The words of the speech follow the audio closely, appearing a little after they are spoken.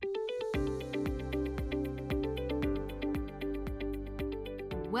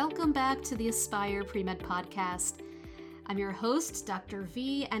Welcome back to the Aspire Pre-Med podcast. I'm your host, Dr.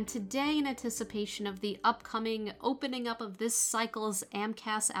 V, and today, in anticipation of the upcoming opening up of this cycle's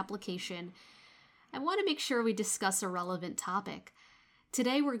AMCAS application, I want to make sure we discuss a relevant topic.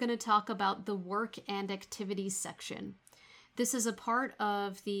 Today, we're going to talk about the work and activities section. This is a part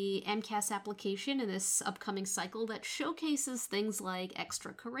of the AMCAS application in this upcoming cycle that showcases things like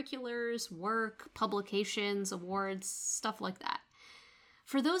extracurriculars, work, publications, awards, stuff like that.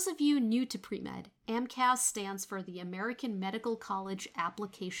 For those of you new to pre-med, AMCAS stands for the American Medical College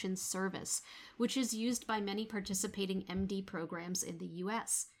Application Service, which is used by many participating MD programs in the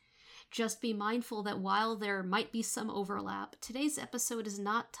U.S. Just be mindful that while there might be some overlap, today's episode is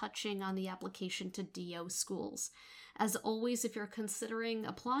not touching on the application to DO schools. As always, if you're considering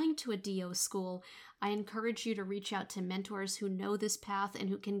applying to a DO school, I encourage you to reach out to mentors who know this path and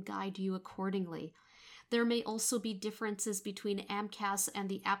who can guide you accordingly. There may also be differences between AMCAS and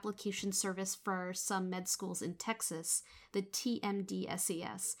the application service for some med schools in Texas, the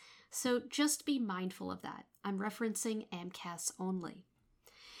TMDSES, so just be mindful of that. I'm referencing AMCAS only.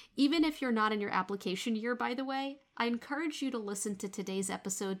 Even if you're not in your application year, by the way, I encourage you to listen to today's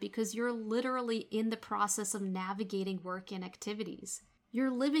episode because you're literally in the process of navigating work and activities. You're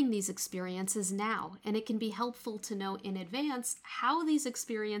living these experiences now, and it can be helpful to know in advance how these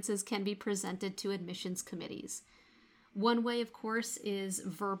experiences can be presented to admissions committees. One way, of course, is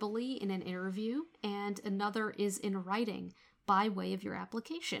verbally in an interview, and another is in writing by way of your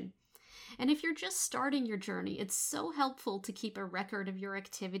application. And if you're just starting your journey, it's so helpful to keep a record of your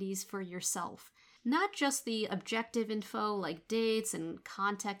activities for yourself. Not just the objective info like dates and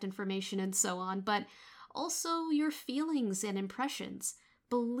contact information and so on, but also your feelings and impressions.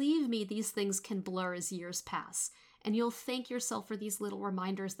 Believe me, these things can blur as years pass, and you'll thank yourself for these little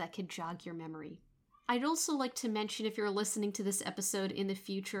reminders that can jog your memory. I'd also like to mention, if you're listening to this episode in the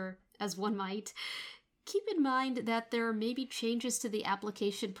future, as one might, keep in mind that there may be changes to the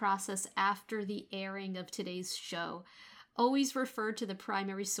application process after the airing of today's show. Always refer to the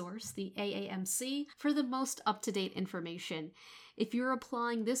primary source, the AAMC, for the most up-to-date information. If you're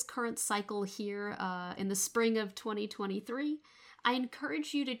applying this current cycle here in the spring of 2023, I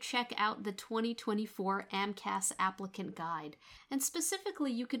encourage you to check out the 2024 AMCAS Applicant Guide. And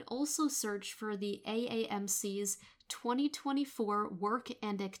specifically, you can also search for the AAMC's 2024 Work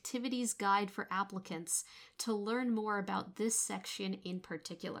and Activities Guide for Applicants to learn more about this section in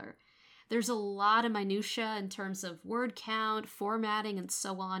particular. There's a lot of minutia in terms of word count, formatting, and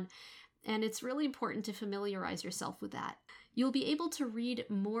so on, and it's really important to familiarize yourself with that. You'll be able to read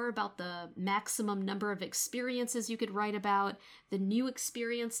more about the maximum number of experiences you could write about, the new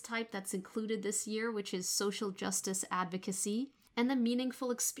experience type that's included this year, which is social justice advocacy, and the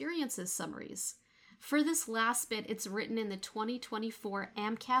meaningful experiences summaries. For this last bit, it's written in the 2024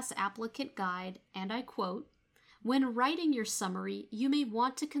 AMCAS Applicant Guide, and I quote, "When writing your summary, you may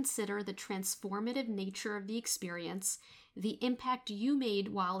want to consider the transformative nature of the experience, the impact you made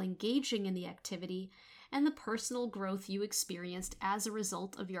while engaging in the activity, and the personal growth you experienced as a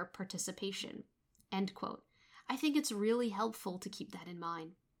result of your participation." End quote. I think it's really helpful to keep that in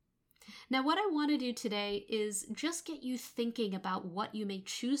mind. Now, what I want to do today is just get you thinking about what you may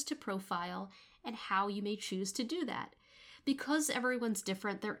choose to profile and how you may choose to do that. Because everyone's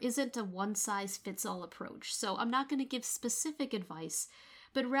different, there isn't a one-size-fits-all approach, so I'm not going to give specific advice,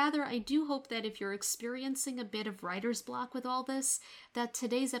 but rather I do hope that if you're experiencing a bit of writer's block with all this, that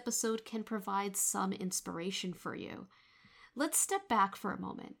today's episode can provide some inspiration for you. Let's step back for a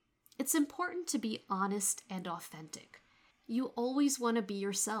moment. It's important to be honest and authentic. You always want to be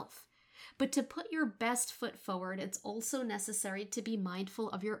yourself. But to put your best foot forward, it's also necessary to be mindful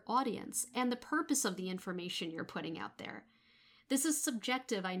of your audience and the purpose of the information you're putting out there. This is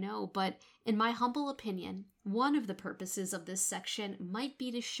subjective, I know, but in my humble opinion, one of the purposes of this section might be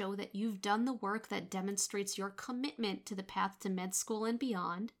to show that you've done the work that demonstrates your commitment to the path to med school and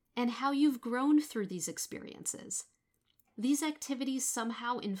beyond, and how you've grown through these experiences. These activities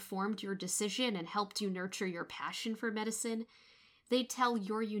somehow informed your decision and helped you nurture your passion for medicine. They tell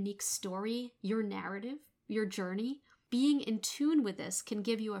your unique story, your narrative, your journey. Being in tune with this can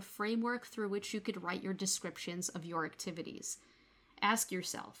give you a framework through which you could write your descriptions of your activities. Ask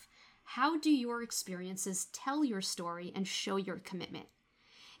yourself, how do your experiences tell your story and show your commitment?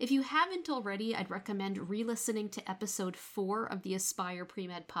 If you haven't already, I'd recommend re-listening to episode 4 of the Aspire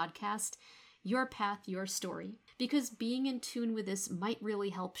Pre-Med podcast, Your Path, Your Story, because being in tune with this might really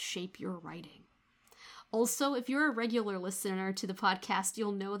help shape your writing. Also, if you're a regular listener to the podcast,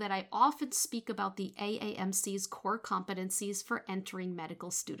 you'll know that I often speak about the AAMC's core competencies for entering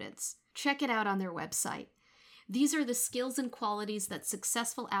medical students. Check it out on their website. These are the skills and qualities that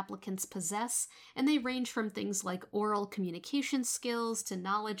successful applicants possess, and they range from things like oral communication skills to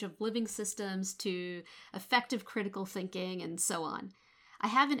knowledge of living systems to effective critical thinking and so on. I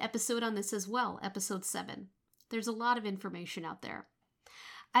have an episode on this as well, episode 7. There's a lot of information out there.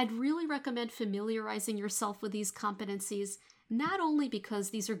 I'd really recommend familiarizing yourself with these competencies, not only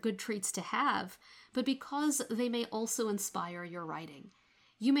because these are good traits to have, but because they may also inspire your writing.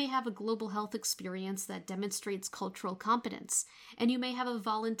 You may have a global health experience that demonstrates cultural competence, and you may have a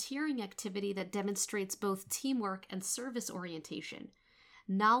volunteering activity that demonstrates both teamwork and service orientation.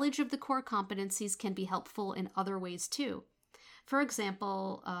 Knowledge of the core competencies can be helpful in other ways too. For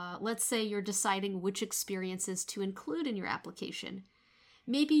example, let's say you're deciding which experiences to include in your application.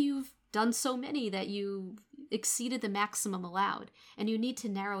 Maybe you've done so many that you exceeded the maximum allowed, and you need to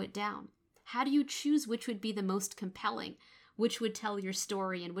narrow it down. How do you choose which would be the most compelling? Which would tell your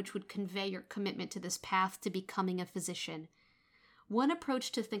story and which would convey your commitment to this path to becoming a physician? One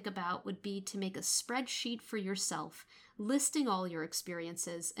approach to think about would be to make a spreadsheet for yourself, listing all your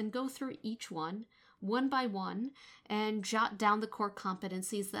experiences, and go through each one by one, and jot down the core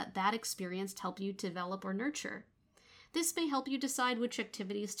competencies that experience helped you develop or nurture. This may help you decide which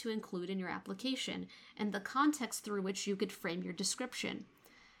activities to include in your application, and the context through which you could frame your description.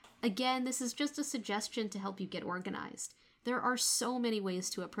 Again, this is just a suggestion to help you get organized. There are so many ways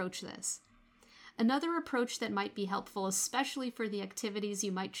to approach this. Another approach that might be helpful, especially for the activities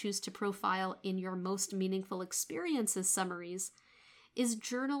you might choose to profile in your most meaningful experiences summaries, is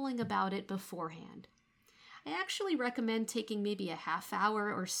journaling about it beforehand. I actually recommend taking maybe a half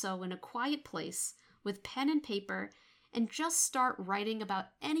hour or so in a quiet place with pen and paper and just start writing about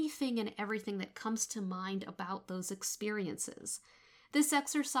anything and everything that comes to mind about those experiences. This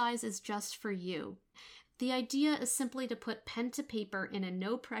exercise is just for you. The idea is simply to put pen to paper in a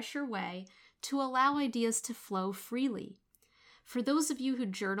no-pressure way to allow ideas to flow freely. For those of you who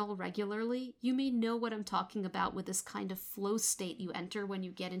journal regularly, you may know what I'm talking about with this kind of flow state you enter when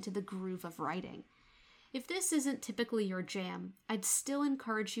you get into the groove of writing. If this isn't typically your jam, I'd still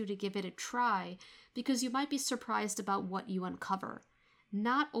encourage you to give it a try because you might be surprised about what you uncover.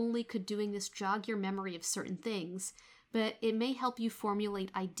 Not only could doing this jog your memory of certain things, but it may help you formulate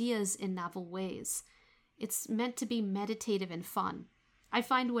ideas in novel ways. It's meant to be meditative and fun. I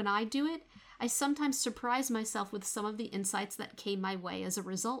find when I do it, I sometimes surprise myself with some of the insights that came my way as a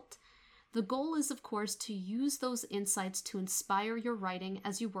result. The goal is, of course, to use those insights to inspire your writing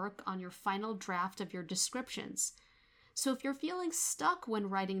as you work on your final draft of your descriptions. So if you're feeling stuck when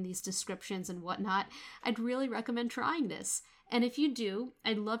writing these descriptions and whatnot, I'd really recommend trying this. And if you do,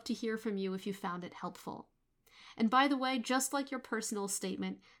 I'd love to hear from you if you found it helpful. And by the way, just like your personal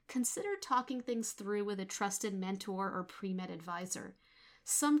statement, consider talking things through with a trusted mentor or pre-med advisor.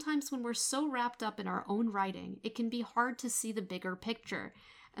 Sometimes when we're so wrapped up in our own writing, it can be hard to see the bigger picture,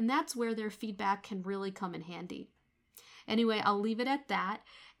 and that's where their feedback can really come in handy. Anyway, I'll leave it at that.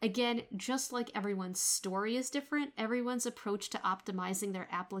 Again, just like everyone's story is different, everyone's approach to optimizing their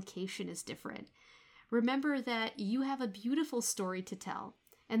application is different. Remember that you have a beautiful story to tell,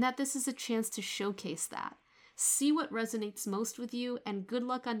 and that this is a chance to showcase that. See what resonates most with you, and good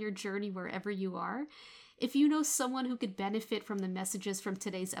luck on your journey wherever you are. If you know someone who could benefit from the messages from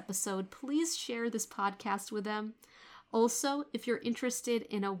today's episode, please share this podcast with them. Also, if you're interested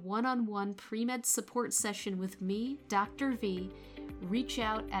in a one-on-one pre-med support session with me, Dr. V, reach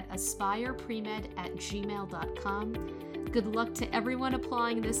out at aspirepremed@gmail.com. Good luck to everyone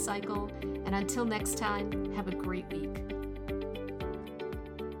applying this cycle, and until next time, have a great week.